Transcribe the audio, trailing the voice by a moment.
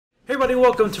Hey everybody,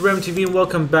 welcome to Rem TV and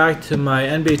welcome back to my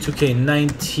NBA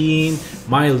 2K19,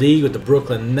 my league with the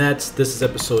Brooklyn Nets. This is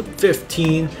episode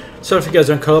 15. So if you guys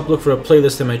aren't caught up, look for a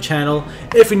playlist on my channel.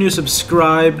 If you're new,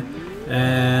 subscribe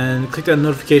and click that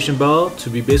notification bell to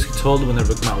be basically told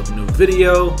whenever I come out with a new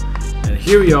video. And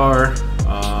here we are.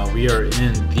 We are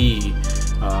in the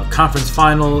conference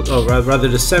finals, or rather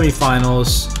the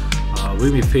semifinals.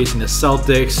 We'll be facing the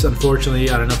Celtics. Unfortunately,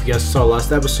 I don't know if you guys saw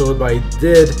last episode, but I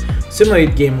did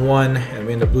simulate game 1 and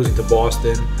we ended up losing to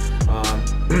Boston.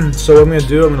 So what I'm going to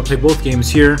do, I'm going to play both games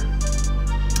here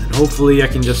and hopefully I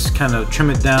can just kind of trim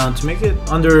it down to make it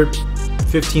under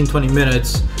 15-20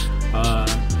 minutes. So I'm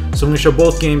going to show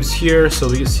both games here so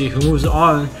we can see who moves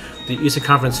on the Eastern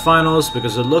Conference Finals,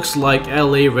 because it looks like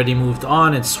LA already moved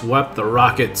on and swept the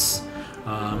Rockets.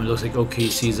 It looks like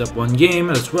OKC's up one game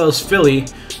as well as Philly.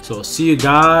 So I'll see you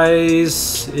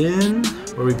guys in...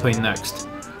 where are we playing next?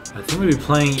 I think we'll be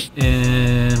playing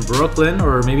in Brooklyn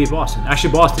or maybe Boston.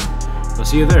 Actually Boston. I'll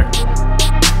see you there.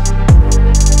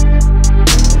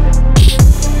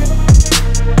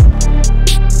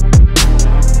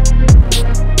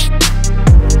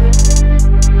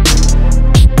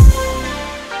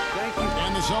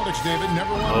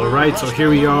 Alright, so here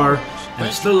we are. And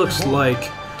it still looks like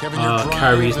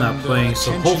caris not playing,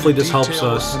 so hopefully this helps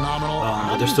us.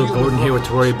 But there's still Gordon Hayward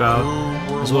to worry about,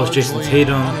 as well as Jason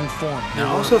Tatum. And I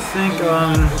also think,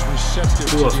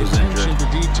 who else was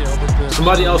injured?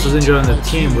 Somebody else was injured on the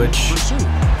team, which is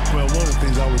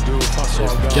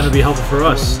going to be helpful for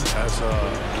us.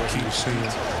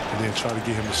 And then try to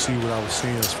get him to see what I was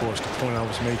seeing as far as the point I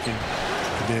was making.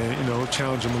 And then, you know,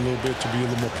 challenge him a little bit to be a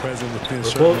little more present within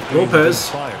certain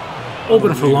Lopez.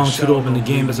 Open for long two to open the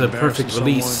game as a perfect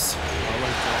release.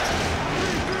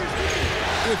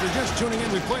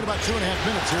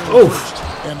 Oh,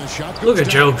 look at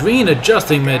Gerald Green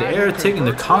adjusting mid-air, taking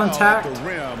the contact.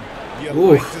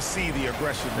 Ooh,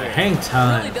 the hang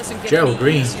time, Gerald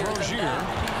Green.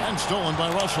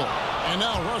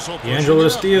 D'Angelo with a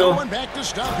steal,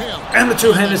 and the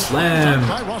two-handed slam.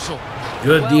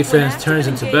 Good defense turns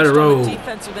into better road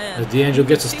as D'Angelo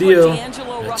gets a steal.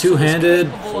 A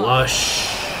two-handed flush.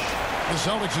 The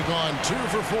Celtics have gone 2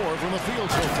 for 4 from the field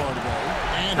so far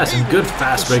today. That's some good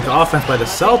fast break offense by the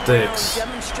Celtics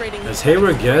as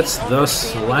Hayward gets the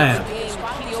slam.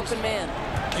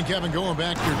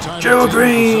 Gerald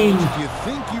Green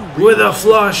with a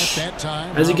flush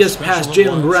as he gets past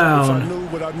Jaylen Brown,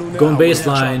 going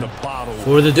baseline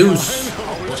for the deuce.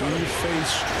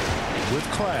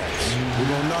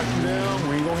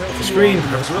 The screen,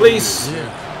 release.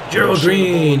 Gerald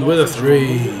Green with a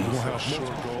three.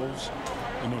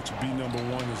 To be number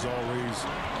one is always a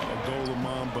goal of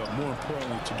mine, but more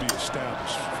importantly, to be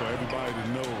established for everybody to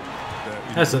know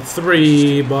that. That's a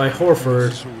three by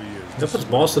Horford. That puts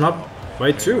Boston up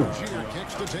by 2.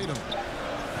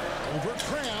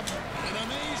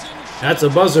 That's a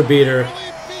buzzer beater.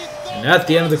 And at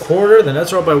the end of the quarter, the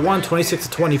Nets are up by 1,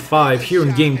 26-25 here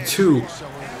in game 2.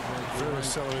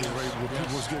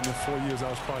 Getting in 4 years, I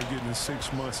was probably getting in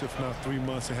 6 months, if not 3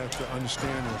 months, and had to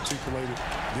understand and articulate it.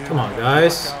 Then come on,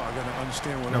 guys.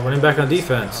 Now running back on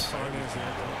defense.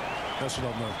 That's what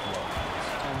I'm looking for.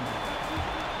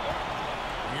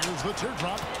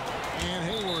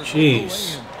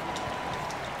 Jeez.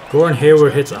 Gordon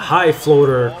Hayward hits a high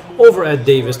floater over Ed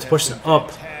Davis to push them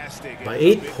up by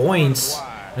 8 points.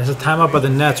 There's a timeout by the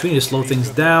Nets. We need to slow things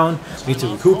down. We need to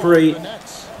recuperate.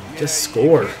 Just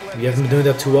score. We haven't been doing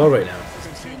that too well right now.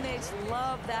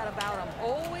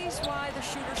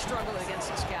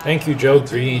 Thank you, Joe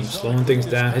Green, slowing things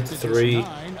down, hits 3.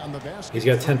 He's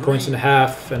got 10 points in a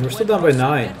half, and we're still down by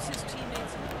 9.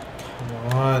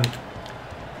 Come on.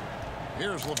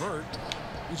 Here's levert.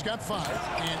 He's got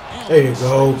 5. There you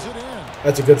go.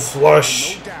 That's a good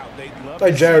flush by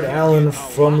Jarrett Allen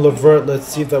from levert. Let's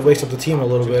see if that wakes up the team a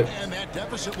little bit.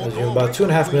 There's about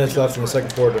 2.5 minutes left in the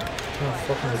second quarter. Oh,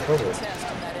 fucking recover.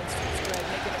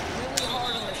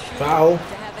 Foul.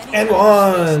 And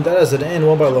 1. That is an and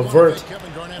 1 by levert.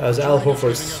 That was Al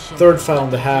Horford's 3rd foul in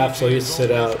the half, so he has to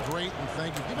sit out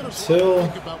until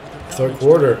third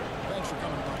quarter.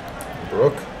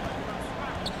 Brook.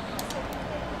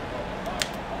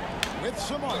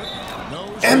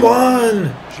 And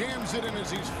 1.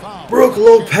 Brook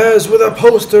Lopez with a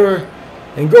poster.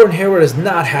 And Gordon Hayward is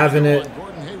not having it.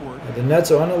 And the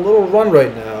Nets are on a little run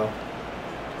right now.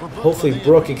 Hopefully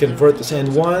Brook can convert this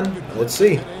and 1. Let's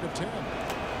see.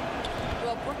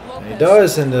 And he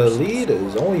does, and the lead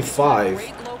is only 5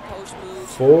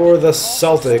 for the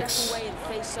Celtics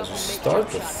as we start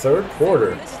the third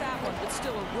quarter.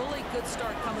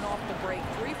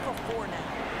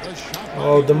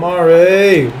 Oh,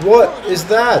 Demare, what is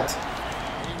that?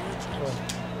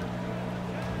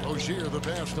 Rozier the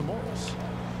pass to Morris.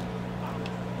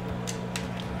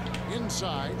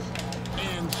 Inside.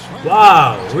 And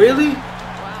Wow, really?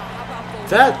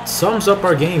 That sums up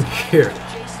our game here.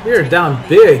 We're down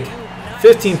big.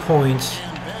 15 points.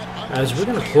 As we're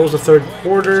going to close the third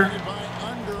quarter.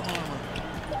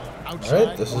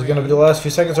 Alright, this is going to be the last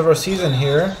few seconds of our season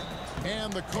here.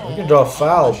 We can draw a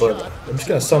foul, but I'm just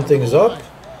going to sum things up.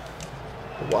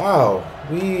 Wow,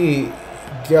 we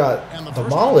got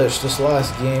demolished this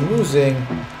last game, losing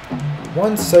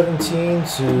 117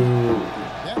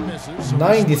 to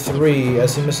 93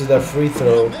 as he misses that free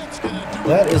throw.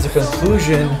 That is the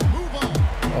conclusion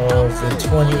of the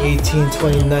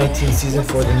 2018-2019 season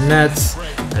for the Nets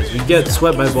as we get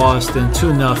swept by Boston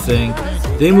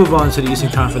 2-0. They move on to the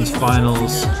Eastern Conference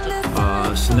Finals.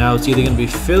 So now it's either going to be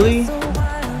Philly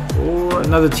or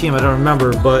another team, I don't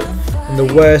remember, but in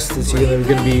the West it's either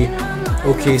going to be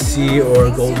OKC or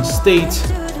Golden State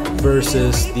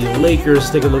versus the Lakers.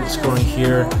 Take a look at the scoring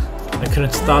here. I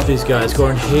couldn't stop these guys.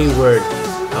 Gordon Hayward,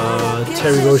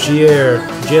 Terry Rozier,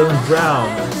 Jaylen Brown,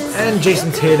 and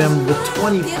Jason Tatum with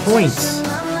 20 points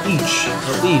each,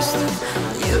 at least.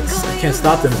 I can't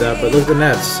stop them that, but look at the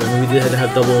Nets. I mean, we did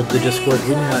have double-digit scores.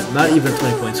 We not even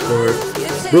 20-point score.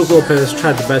 Brook Lopez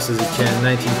tried the best as he can.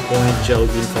 19-point. Joe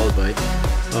Green followed by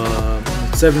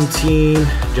 17.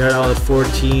 Jarrett at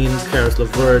 14. Caris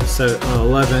levert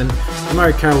 11.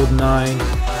 Mypark with 9.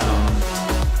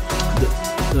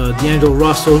 D'Angelo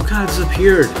Russell, who kind of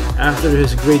disappeared after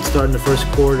his great start in the first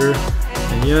quarter.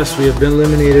 And yes, we have been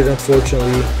eliminated,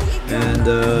 unfortunately. And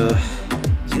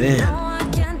man,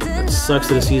 that sucks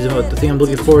to the season. But the thing I'm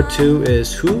looking forward to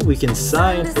is who we can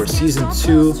sign for season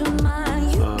 2.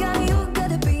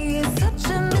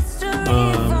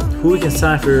 Who we can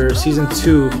sign for season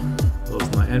 2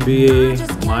 of my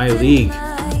NBA, my league.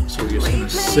 So we're just gonna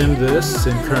sim this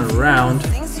in current round.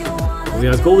 We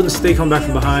have Golden State coming back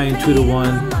from behind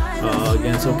 2-1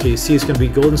 against OKC. It's going to be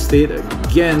Golden State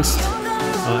against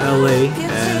LA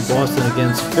and Boston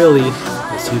against Philly.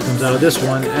 Let's see who comes out of this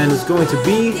one. And it's going to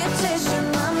be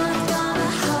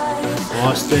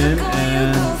Boston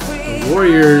and the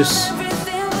Warriors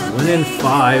winning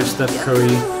 5. Steph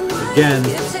Curry again,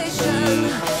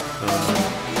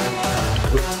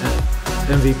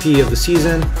 the MVP of the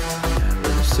season. And we're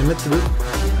going to sim it through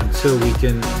until we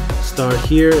can start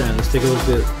here, and let's take a look at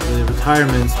the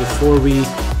retirements before we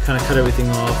kind of cut everything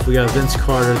off. We got Vince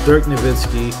Carter, Dirk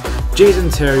Nowitzki, Jason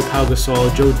Terry, Pau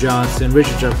Gasol, Joe Johnson,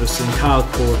 Richard Jefferson, Kyle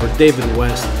Korver, David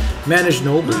West, Manu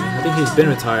Ginobili, I think he's been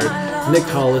retired, Nick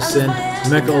Collison,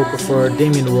 Emeka Okafor,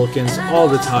 Damian Wilkins, all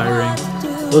retiring.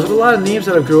 Those are a lot of names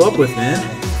that I grew up with, man.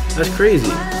 That's crazy.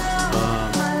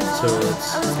 So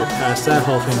let's get past that.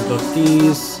 Hall of Fame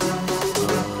inductees.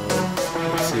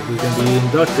 Who's going to be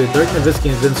inducted? Dirk Nowitzki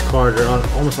and Vince Carter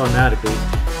almost automatically.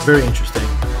 Very interesting.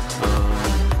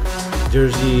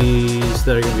 Jerseys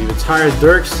that are going to be retired.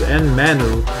 Dirks and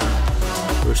Manu,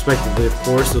 respectively, of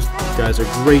course. Those guys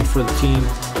are great for the team.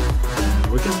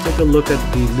 And we're going to take a look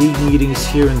at the league meetings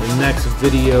here in the next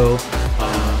video.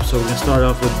 So we're going to start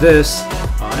off with this.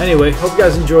 Anyway, hope you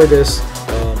guys enjoyed this.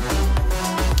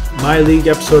 My league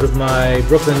episode of my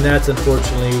Brooklyn Nets.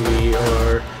 Unfortunately, we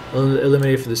are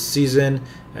eliminated for the season,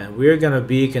 and we're going to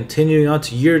be continuing on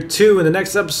to year 2 in the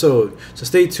next episode, so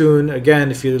stay tuned. Again,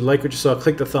 if you like what you saw,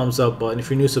 click the thumbs up button. If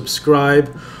you're new,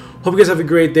 subscribe. Hope you guys have a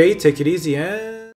great day. Take it easy, and